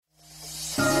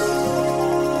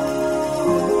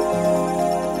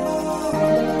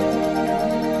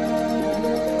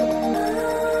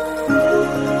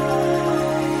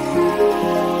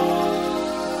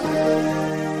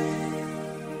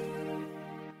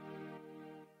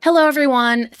Hello,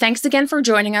 everyone. Thanks again for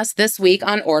joining us this week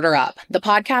on Order Up, the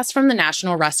podcast from the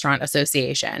National Restaurant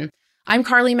Association. I'm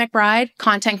Carly McBride,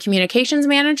 Content Communications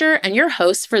Manager, and your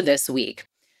host for this week.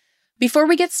 Before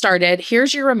we get started,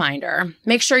 here's your reminder.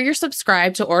 Make sure you're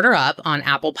subscribed to Order Up on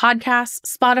Apple Podcasts,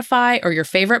 Spotify, or your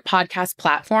favorite podcast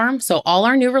platform so all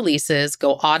our new releases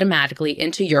go automatically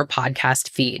into your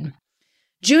podcast feed.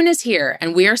 June is here,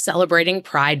 and we are celebrating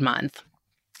Pride Month.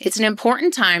 It's an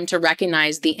important time to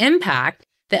recognize the impact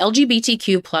the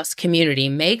LGBTQ+ community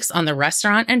makes on the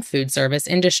restaurant and food service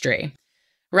industry.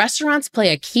 Restaurants play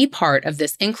a key part of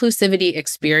this inclusivity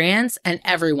experience, and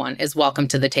everyone is welcome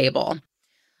to the table.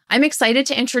 I'm excited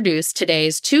to introduce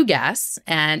today's two guests,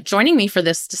 and joining me for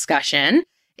this discussion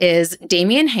is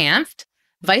Damian Hanft,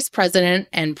 Vice President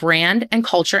and Brand and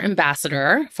Culture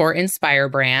Ambassador for Inspire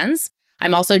Brands.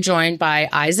 I'm also joined by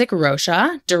Isaac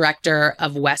Rocha, Director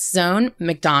of West Zone,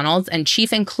 McDonald's, and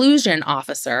Chief Inclusion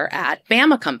Officer at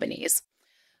Bama Companies.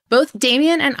 Both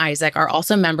Damian and Isaac are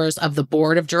also members of the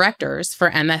Board of Directors for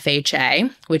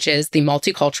MFHA, which is the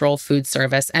Multicultural Food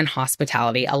Service and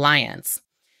Hospitality Alliance.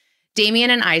 Damian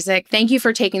and Isaac, thank you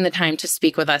for taking the time to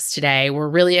speak with us today. We're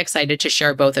really excited to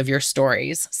share both of your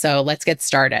stories. So let's get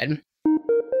started.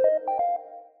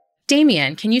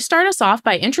 Damian, can you start us off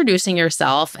by introducing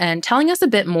yourself and telling us a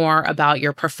bit more about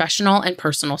your professional and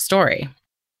personal story?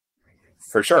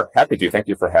 For sure. Happy to. Thank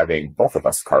you for having both of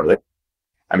us, Carly.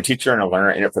 I'm a teacher and a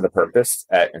learner in it for the purpose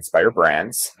at Inspire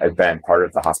Brands. I've been part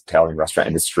of the hospitality and restaurant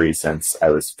industry since I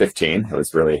was 15. It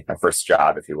was really my first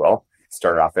job, if you will.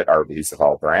 Started off at Arby's of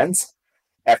all brands.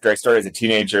 After I started as a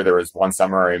teenager, there was one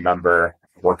summer I remember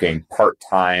working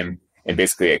part-time in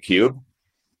basically a cube.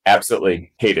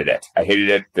 Absolutely hated it. I hated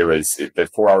it. The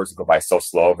 4 hours would go by so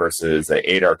slow versus an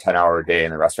 8 or 10 hour day in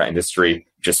the restaurant industry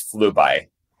just flew by.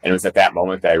 And it was at that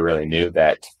moment that I really knew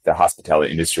that the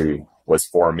hospitality industry was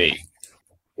for me.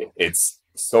 It's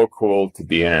so cool to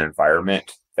be in an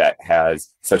environment that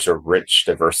has such a rich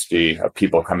diversity of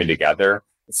people coming together,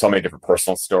 so many different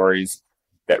personal stories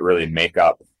that really make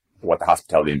up what the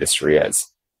hospitality industry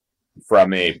is.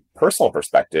 From a personal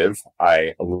perspective,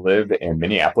 I live in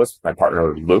Minneapolis with my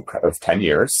partner, Luke, of 10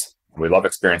 years. We love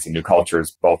experiencing new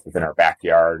cultures, both within our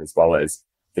backyard as well as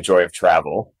the joy of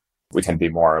travel. We tend to be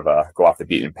more of a go off the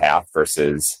beaten path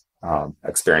versus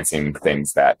experiencing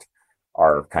things that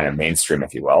are kind of mainstream,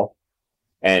 if you will.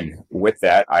 And with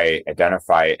that, I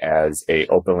identify as a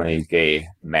openly gay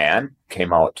man,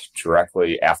 came out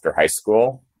directly after high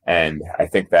school. And I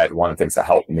think that one of the things that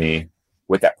helped me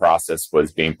with that process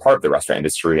was being part of the restaurant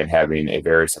industry and having a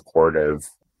very supportive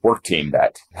work team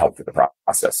that helped with the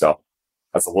process. So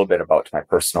that's a little bit about my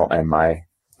personal and my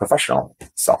professional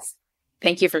self.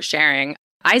 Thank you for sharing.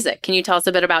 Isaac, can you tell us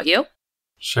a bit about you?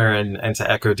 Sure. And to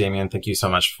echo Damian, thank you so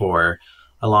much for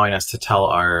allowing us to tell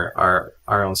our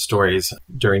own stories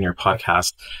during your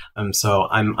podcast. So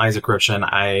I'm Isaac Rocha, and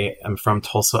I am from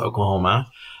Tulsa, Oklahoma,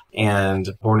 and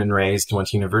born and raised, went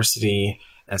to university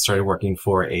and started working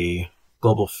for a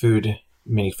global food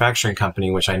manufacturing company,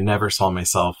 which I never saw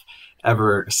myself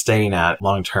ever staying at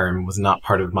long term, was not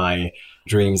part of my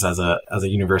dreams as a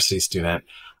university student.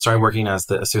 Started working as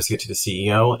the associate to the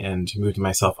CEO and moved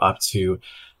myself up to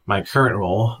my current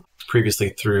role, previously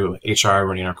through HR,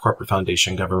 running our corporate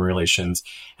foundation, government relations,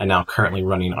 and now currently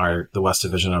running the West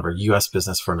division of our U.S.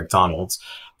 business for McDonald's,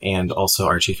 and also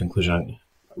our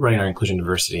running our inclusion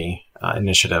diversity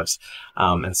initiatives.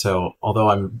 And so although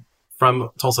I'm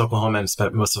from Tulsa, Oklahoma, and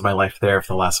spent most of my life there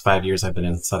for the last 5 years, I've been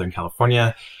in Southern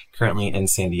California, currently in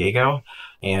San Diego,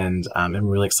 and I'm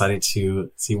really excited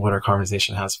to see what our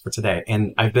conversation has for today.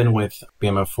 And I've been with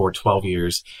Bama for 12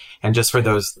 years. And just for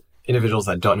those individuals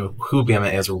that don't know who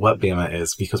Bama is or what Bama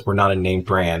is, because we're not a named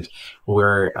brand,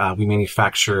 we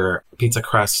manufacture pizza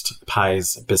crust,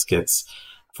 pies, biscuits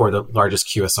for the largest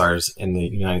QSRs in the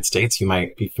United States. You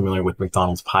might be familiar with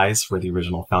McDonald's pies. We're the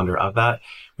original founder of that.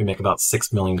 We make about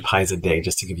 6 million pies a day,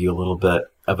 just to give you a little bit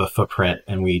of a footprint,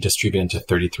 and we distribute into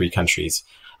 33 countries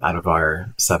out of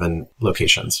our 7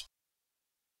 locations.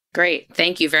 Great.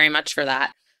 Thank you very much for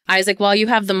that. Isaac, while you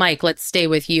have the mic, let's stay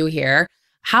with you here.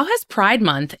 How has Pride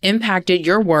Month impacted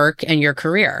your work and your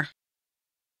career?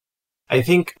 I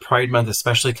think Pride Month,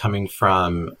 especially coming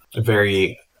from a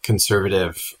very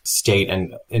conservative state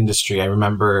and industry, I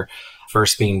remember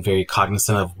first being very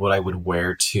cognizant of what I would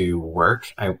wear to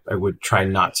work. I would try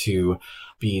not to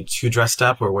be too dressed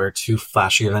up or wear too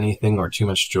flashy of anything or too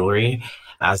much jewelry,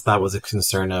 as that was a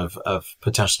concern of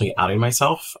potentially outing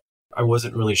myself. I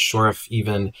wasn't really sure if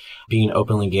even being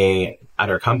openly gay at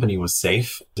our company was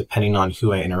safe, depending on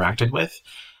who I interacted with.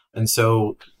 And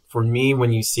so for me,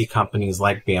 when you see companies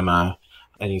like Bama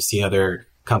and you see other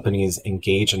companies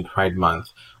engage in Pride Month,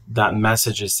 that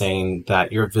message is saying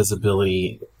that your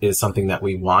visibility is something that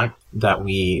we want, that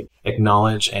we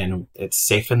acknowledge, and it's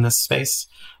safe in this space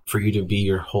for you to be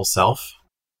your whole self.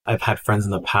 I've had friends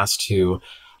in the past who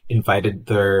invited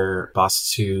their boss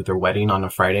to their wedding on a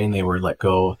Friday and they were let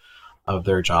go of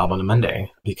their job on a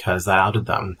Monday because that outed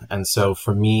them. And so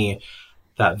for me,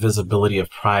 that visibility of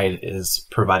Pride is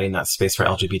providing that space for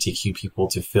LGBTQ people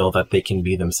to feel that they can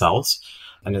be themselves.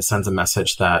 And it sends a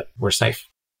message that we're safe.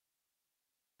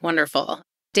 Wonderful.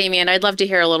 Damien, I'd love to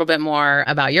hear a little bit more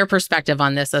about your perspective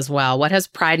on this as well. What has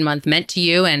Pride Month meant to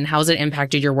you and how has it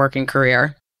impacted your work and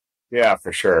career? Yeah,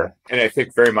 for sure. And I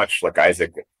think very much like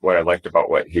Isaac, what I liked about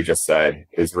what he just said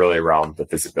is really around the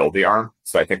visibility arm.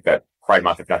 So I think that Pride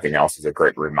Month, if nothing else, is a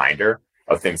great reminder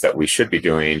of things that we should be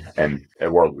doing and a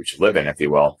world we should live in, if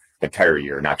you will, the entire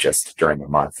year, not just during the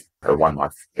month or 1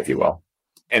 month, if you will.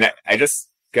 And I just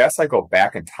guess I go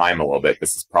back in time a little bit.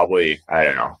 This is probably, I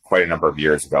don't know, quite a number of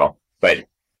years ago. But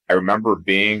I remember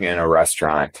being in a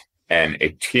restaurant and a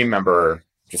team member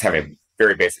just having a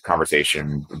very basic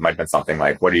conversation. It might have been something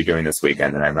like, what are you doing this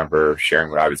weekend? And I remember sharing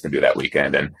what I was going to do that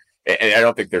weekend. And I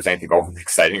don't think there's anything overly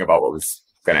exciting about what was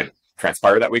going to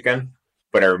transpire that weekend.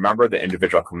 But I remember the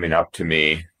individual coming up to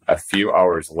me a few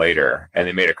hours later and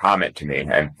they made a comment to me,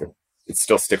 and it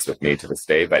still sticks with me to this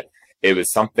day, but it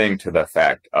was something to the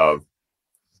effect of,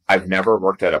 I've never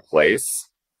worked at a place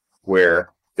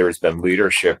where there's been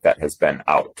leadership that has been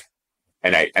out.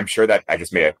 And I'm sure that I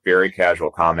just made a very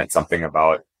casual comment, something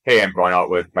about, hey, I'm going out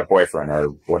with my boyfriend or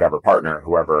whatever partner,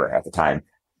 whoever at the time.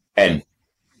 And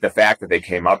the fact that they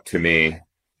came up to me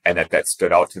and that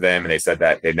stood out to them and they said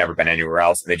that they'd never been anywhere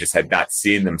else and they just had not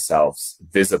seen themselves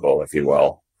visible, if you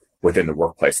will, within the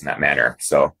workplace in that manner.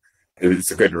 So it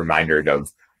was a good reminder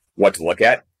of what to look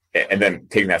at. And then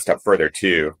taking that step further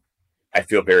too, I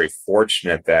feel very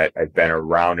fortunate that I've been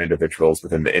around individuals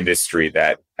within the industry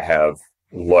that have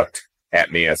looked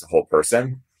at me as a whole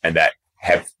person and that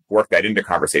have worked that into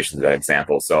conversations as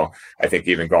examples. So I think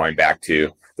even going back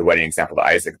to the wedding example that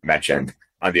Isaac mentioned,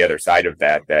 on the other side of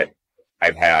that, that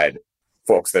I've had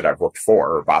folks that I've worked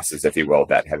for, or bosses, if you will,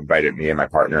 that have invited me and my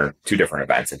partner to different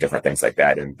events and different things like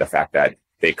that. And the fact that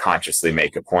they consciously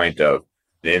make a point of,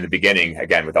 in the beginning,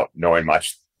 again, without knowing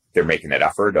much, they're making that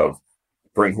effort of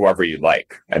bring whoever you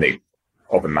like, and they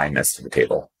open-mindedness to the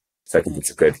table. So I think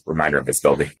it's a good reminder of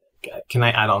visibility. Can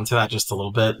I add on to that just a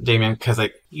little bit, Damien? Because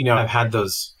I've had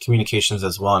those communications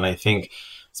as well. And I think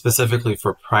specifically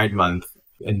for Pride Month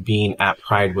and being at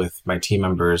Pride with my team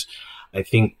members, I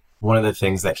think one of the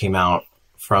things that came out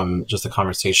from just a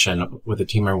conversation with the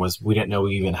team member was we didn't know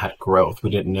we even had growth. We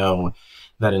didn't know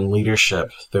that in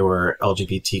leadership, there were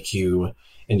LGBTQ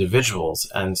individuals.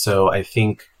 And so I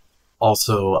think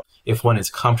also, if one is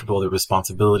comfortable, the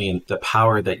responsibility and the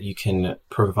power that you can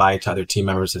provide to other team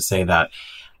members to say that,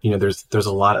 there's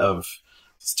a lot of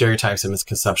stereotypes and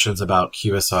misconceptions about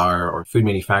QSR or food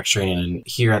manufacturing. And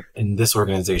here in this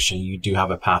organization, you do have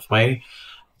a pathway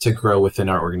to grow within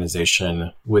our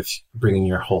organization with bringing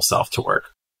your whole self to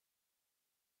work.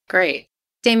 Great.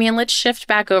 Damien, let's shift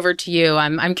back over to you.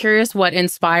 I'm curious what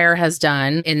Inspire has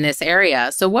done in this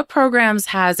area. So what programs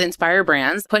has Inspire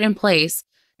Brands put in place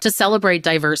to celebrate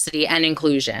diversity and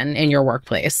inclusion in your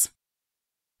workplace?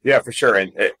 Yeah, for sure.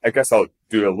 And I guess I'll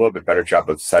do a little bit better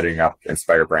job of setting up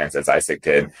Inspire Brands as Isaac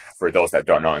did for those that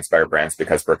don't know Inspire Brands,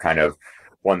 because we're kind of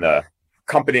one of the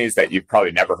companies that you've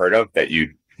probably never heard of that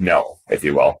you know, if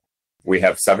you will. We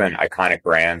have 7 iconic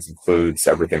brands, includes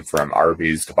everything from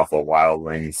Arby's to Buffalo Wild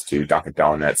Wings to Dunkin'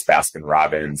 Donuts, Baskin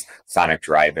Robbins, Sonic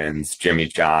Drive-Ins, Jimmy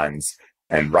John's,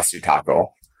 and Rusty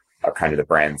Taco are kind of the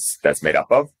brands that's made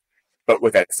up of. But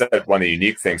with that said, one of the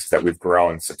unique things is that we've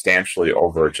grown substantially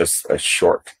over just a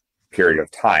short period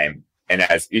of time. And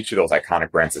as each of those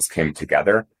iconic brands has came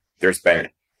together, there's been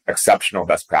exceptional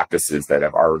best practices that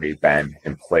have already been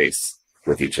in place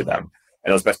with each of them.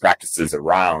 And those best practices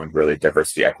around really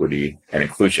diversity, equity, and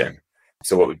inclusion.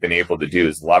 So what we've been able to do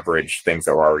is leverage things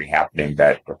that were already happening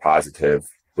that were positive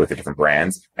with the different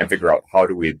brands and figure out how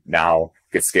do we now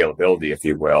get scalability, if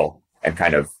you will, and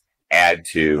kind of add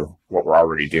to what we're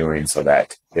already doing so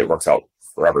that it works out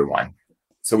for everyone.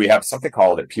 So we have something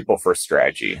called a People First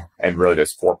strategy. And really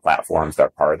there's 4 platforms that are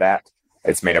part of that.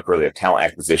 It's made up really of talent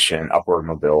acquisition, upward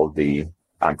mobility,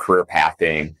 career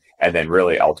pathing, and then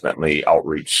really ultimately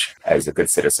outreach as a good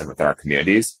citizen within our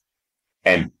communities.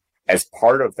 And as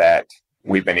part of that,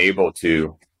 we've been able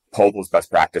to pull those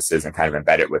best practices and kind of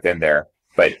embed it within there.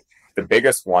 But the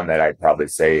biggest one that I'd probably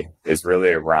say is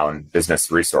really around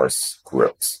business resource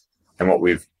groups. And what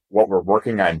we're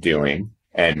working on doing,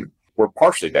 and we're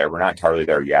partially there, we're not entirely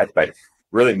there yet, but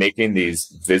really making these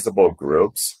visible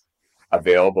groups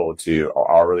available to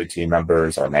our hourly team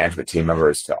members, our management team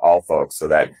members, to all folks so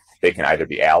that they can either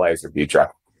be allies or be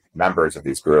direct members of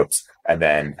these groups, and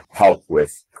then help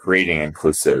with creating an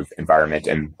inclusive environment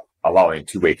and allowing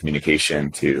two-way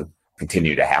communication to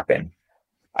continue to happen.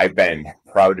 I've been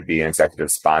proud to be an executive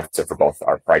sponsor for both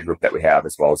our Pride group that we have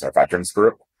as well as our Veterans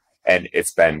group. And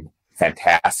it's been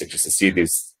fantastic just to see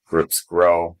these groups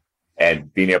grow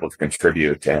and being able to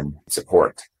contribute and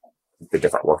support the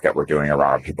different work that we're doing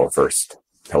around our People First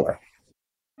pillar.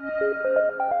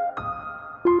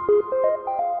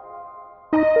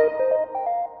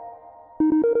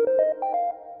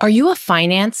 Are you a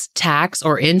finance, tax,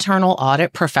 or internal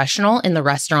audit professional in the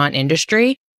restaurant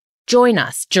industry? Join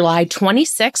us July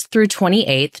 26th through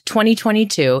 28th,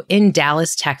 2022 in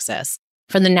Dallas, Texas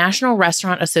for the National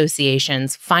Restaurant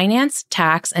Association's Finance,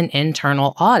 Tax, and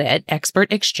Internal Audit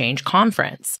Expert Exchange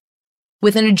Conference.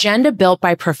 With an agenda built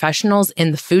by professionals in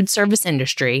the food service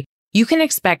industry, you can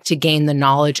expect to gain the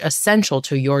knowledge essential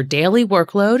to your daily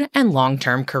workload and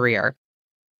long-term career.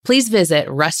 Please visit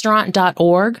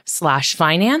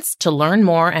restaurant.org/finance to learn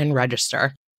more and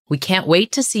register. We can't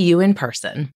wait to see you in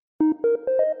person.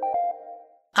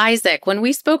 Isaac, when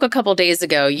we spoke a couple days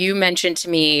ago, you mentioned to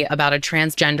me about a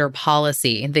transgender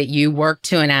policy that you worked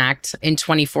to enact in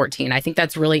 2014. I think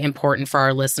that's really important for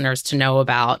our listeners to know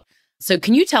about. So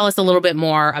can you tell us a little bit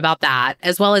more about that,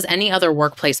 as well as any other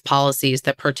workplace policies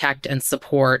that protect and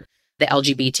support the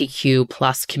LGBTQ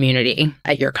plus community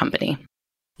at your company?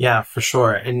 Yeah, for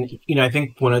sure. And, I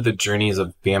think one of the journeys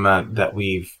of BAMA that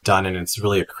we've done, and it's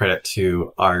really a credit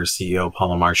to our CEO,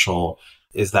 Paula Marshall,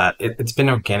 is that it's been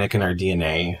organic in our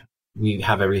DNA. We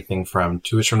have everything from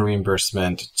tuition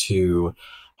reimbursement to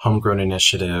homegrown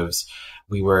initiatives.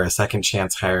 We were a second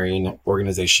chance hiring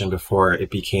organization before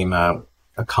it became a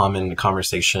common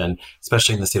conversation,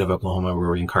 especially in the state of Oklahoma,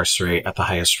 where we incarcerate at the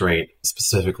highest rate,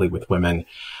 specifically with women.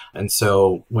 And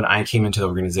so when I came into the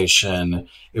organization,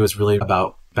 it was really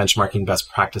about benchmarking best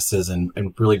practices and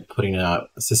really putting a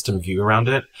system view around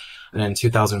it. And in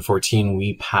 2014,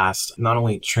 we passed not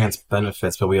only trans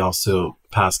benefits, but we also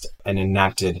passed and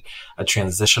enacted a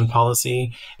transition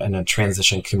policy and a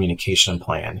transition communication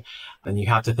plan. And you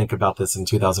have to think about this in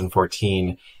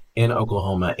 2014 in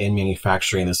Oklahoma, in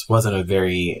manufacturing. This wasn't a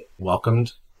very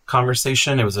welcomed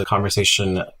conversation. It was a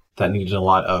conversation that needed a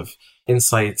lot of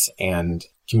insights and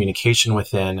communication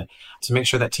within to make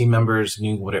sure that team members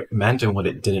knew what it meant and what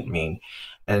it didn't mean.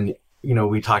 And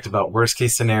we talked about worst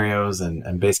case scenarios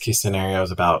and base case scenarios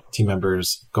about team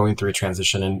members going through a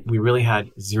transition, and we really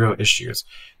had zero issues.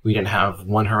 We didn't have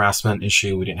one harassment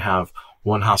issue. We didn't have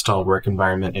one hostile work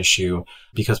environment issue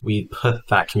because we put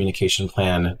that communication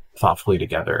plan thoughtfully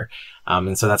together.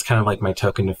 And so that's kind of like my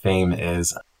token of fame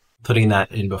is putting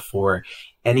that in before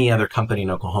any other company in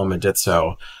Oklahoma did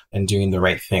so and doing the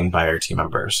right thing by our team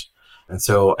members. And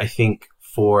so I think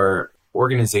for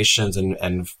organizations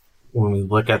and when we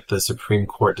look at the Supreme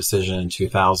Court decision in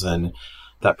 2000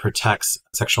 that protects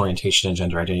sexual orientation and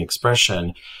gender identity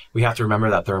expression, we have to remember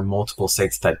that there are multiple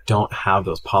states that don't have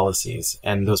those policies.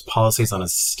 And those policies on a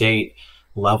state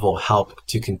level help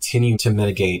to continue to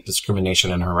mitigate discrimination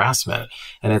and harassment.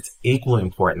 And it's equally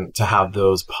important to have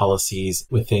those policies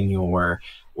within your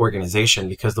organization,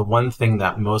 because the one thing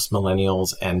that most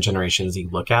millennials and Generation Z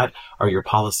look at are your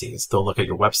policies. They'll look at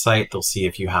your website, they'll see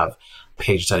if you have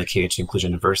page dedicated to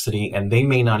inclusion and diversity, and they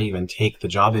may not even take the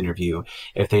job interview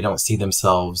if they don't see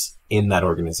themselves in that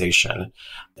organization.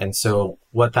 And so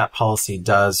what that policy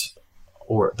does,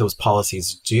 or those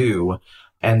policies do,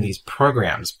 and these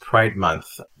programs, Pride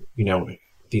Month,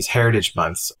 these Heritage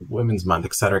Months, Women's Month,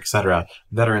 et cetera,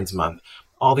 Veterans Month,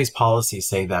 all these policies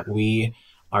say that we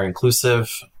are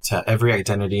inclusive to every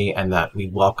identity and that we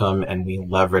welcome and we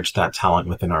leverage that talent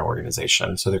within our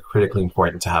organization. So they're critically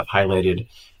important to have highlighted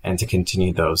and to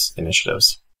continue those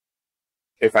initiatives.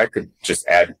 If I could just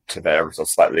add to that ever so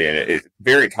slightly, and it's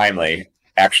very timely.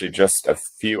 Actually, just a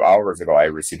few hours ago, I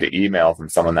received an email from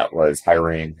someone that was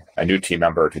hiring a new team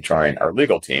member to join our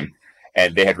legal team.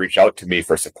 And they had reached out to me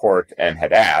for support and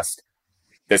had asked,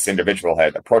 this individual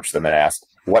had approached them and asked,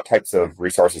 what types of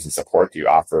resources and support do you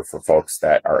offer for folks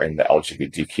that are in the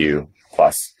LGBTQ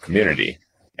plus community?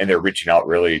 And they're reaching out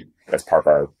really as part of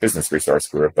our business resource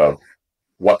group of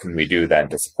what can we do then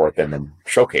to support them and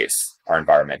showcase our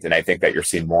environment. And I think that you're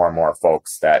seeing more and more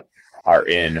folks that are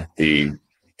in the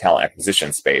talent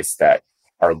acquisition space that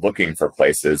are looking for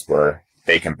places where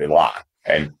they can belong.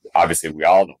 And obviously we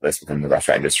all know this within the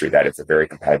restaurant industry, that it's a very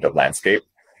competitive landscape.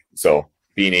 So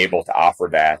being able to offer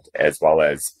that as well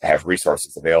as have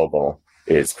resources available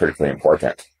is critically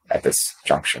important at this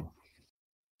junction.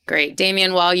 Great.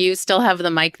 Damien, while you still have the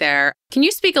mic there, can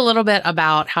you speak a little bit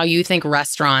about how you think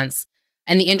restaurants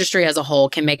and the industry as a whole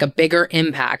can make a bigger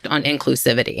impact on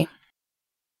inclusivity?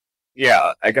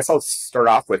 Yeah, I guess I'll start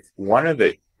off with one of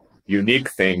the unique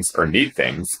things or neat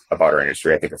things about our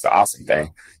industry. I think it's an awesome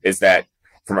thing is that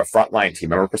from a frontline team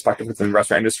member perspective within the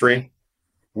restaurant industry,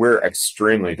 we're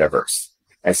extremely diverse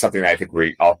and something that I think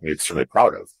we all can be extremely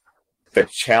proud of. The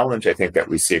challenge I think that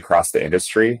we see across the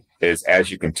industry is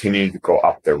as you continue to go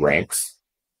up the ranks,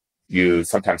 you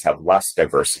sometimes have less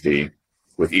diversity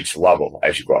with each level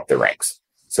as you go up the ranks.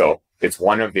 So it's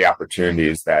one of the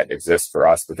opportunities that exists for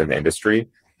us within the industry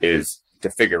is to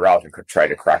figure out and try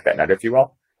to crack that nut, if you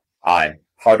will, on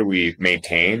how do we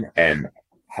maintain and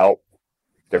help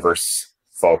diverse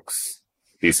folks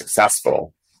be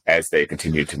successful as they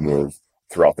continue to move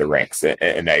throughout the ranks.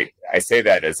 And I say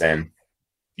that as in,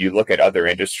 you look at other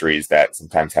industries that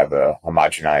sometimes have a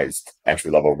homogenized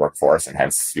entry-level workforce, and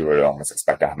hence you would almost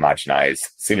expect a homogenized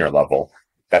senior level.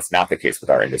 That's not the case with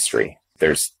our industry.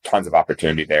 There's tons of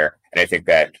opportunity there. And I think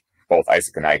that both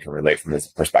Isaac and I can relate from this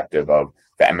perspective of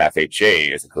the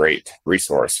MFHA is a great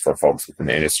resource for folks within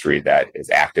the industry that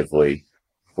is actively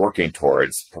working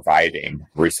towards providing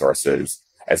resources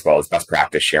as well as best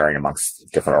practice sharing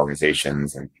amongst different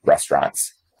organizations and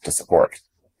restaurants to support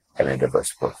having a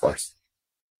diverse workforce.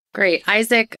 Great.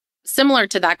 Isaac, similar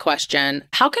to that question,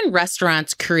 how can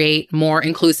restaurants create more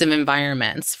inclusive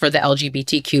environments for the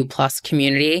LGBTQ plus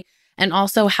community? And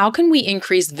also, how can we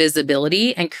increase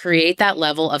visibility and create that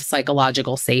level of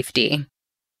psychological safety?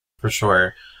 For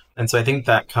sure. And so I think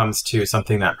that comes to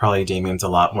something that probably Damien's a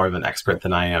lot more of an expert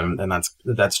than I am, and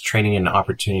that's training and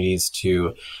opportunities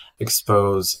to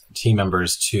expose team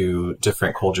members to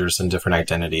different cultures and different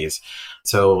identities.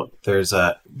 So there's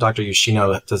Dr.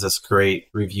 Yoshino does this great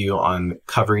review on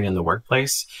covering in the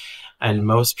workplace, and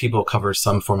most people cover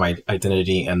some form of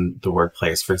identity in the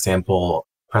workplace. For example,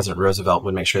 President Roosevelt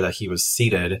would make sure that he was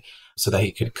seated so that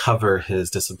he could cover his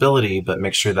disability, but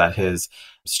make sure that his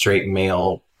straight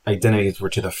male identities were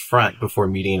to the front before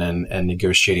meeting and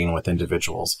negotiating with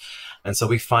individuals. And so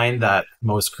we find that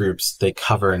most groups, they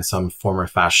cover in some form or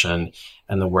fashion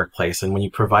in the workplace. And when you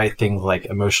provide things like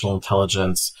emotional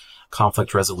intelligence,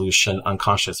 conflict resolution,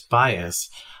 unconscious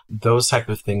bias, those type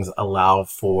of things allow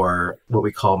for what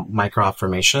we call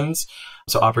micro-affirmations.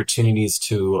 So opportunities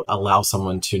to allow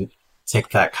someone to take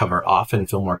that cover off and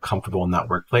feel more comfortable in that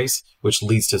workplace, which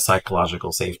leads to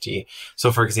psychological safety.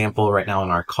 So for example, right now in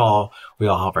our call, we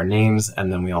all have our names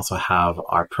and then we also have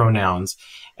our pronouns.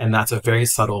 And that's a very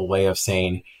subtle way of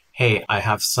saying, hey, I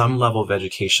have some level of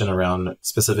education around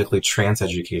specifically trans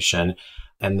education.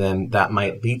 And then that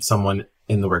might lead someone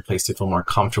in the workplace to feel more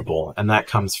comfortable. And that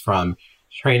comes from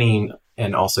training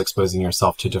and also exposing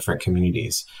yourself to different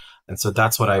communities. And so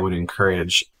that's what I would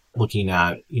encourage looking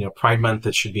at, Pride Month.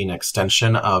 It should be an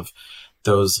extension of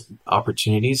those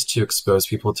opportunities to expose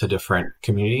people to different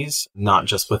communities, not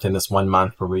just within this 1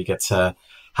 month where we get to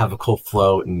have a cool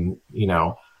float and,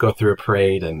 go through a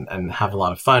parade and have a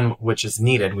lot of fun, which is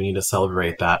needed. We need to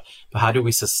celebrate that. But how do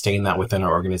we sustain that within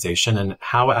our organization? And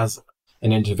how, as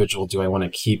an individual, do I want to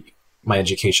keep my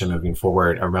education moving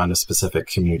forward around a specific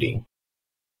community?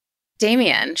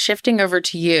 Damien, shifting over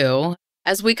to you.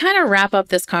 As we kind of wrap up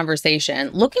this conversation,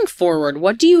 looking forward,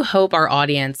 what do you hope our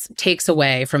audience takes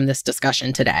away from this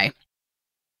discussion today?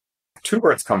 Two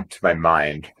words come to my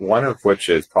mind, one of which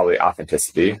is probably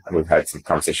authenticity. And we've had some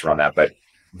conversation around that, but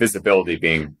visibility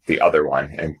being the other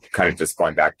one. And kind of just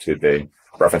going back to the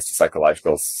reference to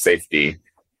psychological safety.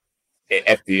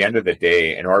 At the end of the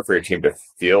day, in order for your team to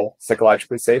feel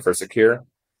psychologically safe or secure,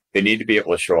 they need to be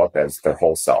able to show up as their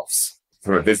whole selves.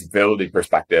 From a visibility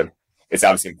perspective, it's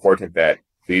obviously important that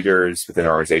leaders within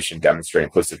an organization demonstrate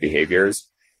inclusive behaviors.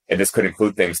 And this could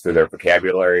include things through their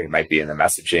vocabulary, it might be in the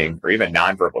messaging, or even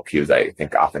nonverbal cues. I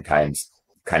think oftentimes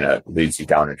kind of leads you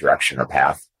down a direction or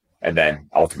path, and then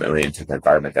ultimately into the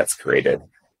environment that's created.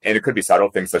 And it could be subtle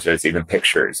things such as even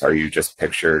pictures. Are you just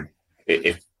pictured,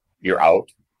 if you're out,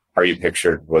 are you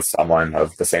pictured with someone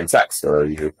of the same sex? Or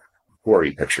who are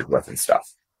you pictured with and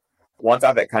stuff? One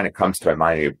thought that kind of comes to my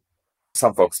mind,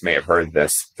 some folks may have heard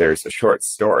this. There's a short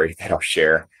story that I'll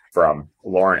share from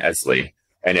Lauren Esley,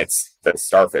 and it's the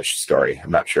starfish story.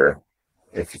 I'm not sure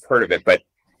if you've heard of it, but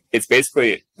it's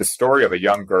basically the story of a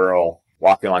young girl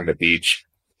walking along the beach,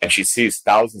 and she sees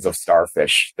thousands of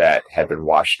starfish that had been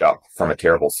washed up from a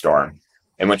terrible storm.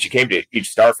 And when she came to each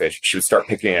starfish, she would start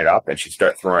picking it up and she'd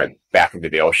start throwing it back into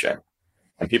the ocean.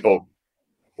 And people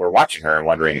were watching her and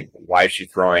wondering, why is she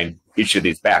throwing each of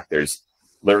these back? There's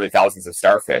literally thousands of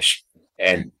starfish.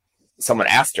 And someone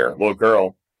asked her, little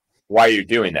girl, why are you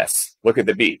doing this? Look at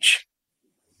the beach.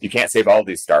 you can't save all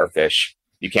these starfish.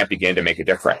 You can't begin to make a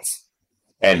difference.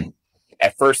 And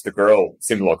at first, the girl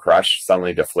seemed a little crushed,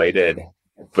 suddenly deflated.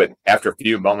 But after a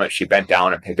few moments, she bent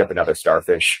down and picked up another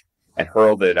starfish and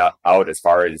hurled it out as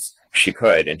far as she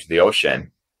could into the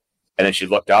ocean. And then she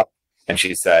looked up and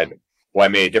she said, well, I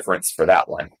made a difference for that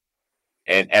one.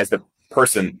 And as the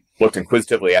person looked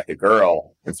inquisitively at the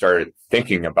girl and started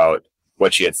thinking about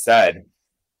what she had said,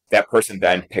 that person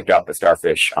then picked up a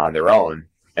starfish on their own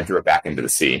and threw it back into the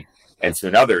sea. And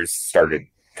soon others started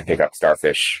to pick up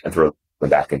starfish and throw them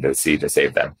back into the sea to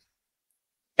save them.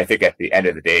 I think at the end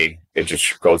of the day, it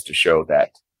just goes to show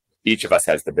that each of us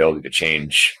has the ability to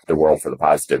change the world for the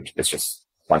positive. It's just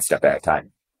one step at a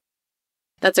time.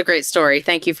 That's a great story.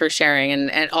 Thank you for sharing.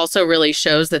 And it also really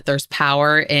shows that there's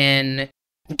power in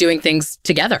doing things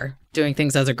together, doing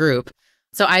things as a group.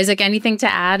 So Isaac, anything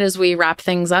to add as we wrap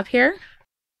things up here?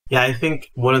 Yeah, I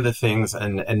think one of the things,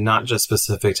 and not just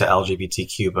specific to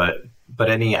LGBTQ, but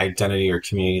any identity or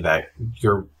community that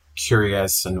you're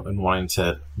curious and wanting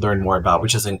to learn more about,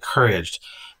 which is encouraged.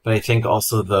 But I think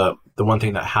also the one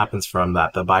thing that happens from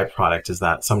that, the byproduct, is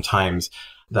that sometimes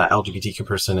the LGBTQ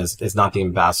person is not the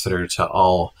ambassador to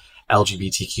all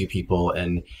LGBTQ people.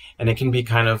 And it can be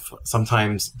kind of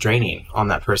sometimes draining on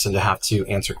that person to have to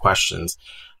answer questions.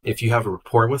 If you have a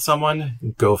rapport with someone,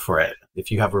 go for it.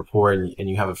 If you have a rapport and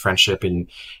you have a friendship and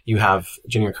you have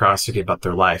genuine curiosity about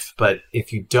their life. But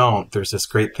if you don't, there's this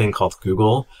great thing called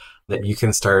Google that you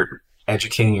can start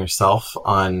educating yourself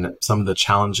on some of the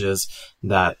challenges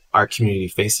that our community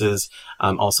faces.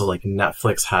 Also, like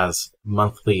Netflix has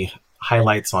monthly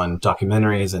highlights on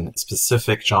documentaries and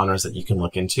specific genres that you can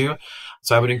look into.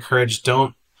 So I would encourage,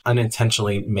 don't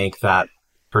unintentionally make that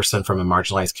person from a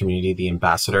marginalized community the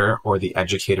ambassador or the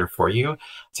educator for you.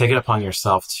 Take it upon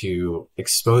yourself to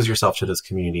expose yourself to those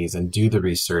communities and do the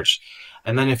research.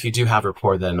 And then if you do have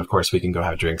rapport, then of course we can go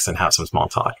have drinks and have some small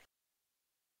talk.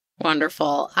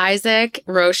 Wonderful. Isaac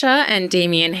Rocha and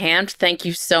Damian Hand, thank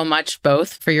you so much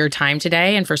both for your time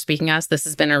today and for speaking to us. This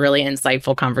has been a really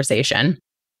insightful conversation.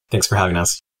 Thanks for having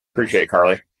us. Appreciate it,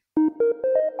 Carly.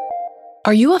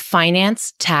 Are you a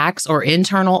finance, tax, or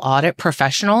internal audit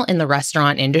professional in the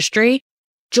restaurant industry?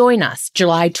 Join us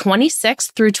July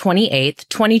 26th through 28th,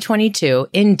 2022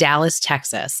 in Dallas,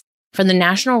 Texas for the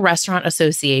National Restaurant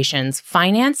Association's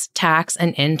Finance, Tax,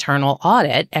 and Internal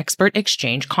Audit Expert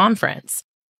Exchange Conference.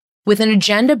 With an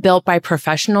agenda built by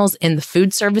professionals in the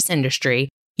food service industry,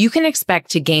 you can expect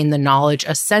to gain the knowledge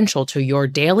essential to your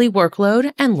daily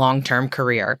workload and long-term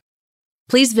career.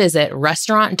 Please visit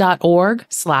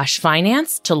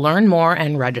restaurant.org/finance to learn more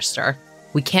and register.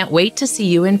 We can't wait to see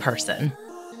you in person.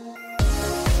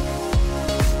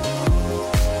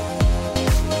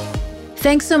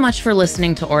 Thanks so much for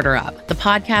listening to Order Up, the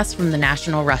podcast from the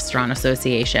National Restaurant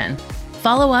Association.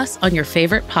 Follow us on your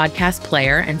favorite podcast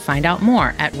player and find out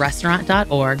more at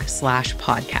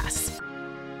restaurant.org/podcasts.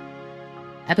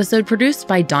 Episode produced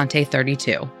by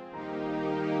Dante32.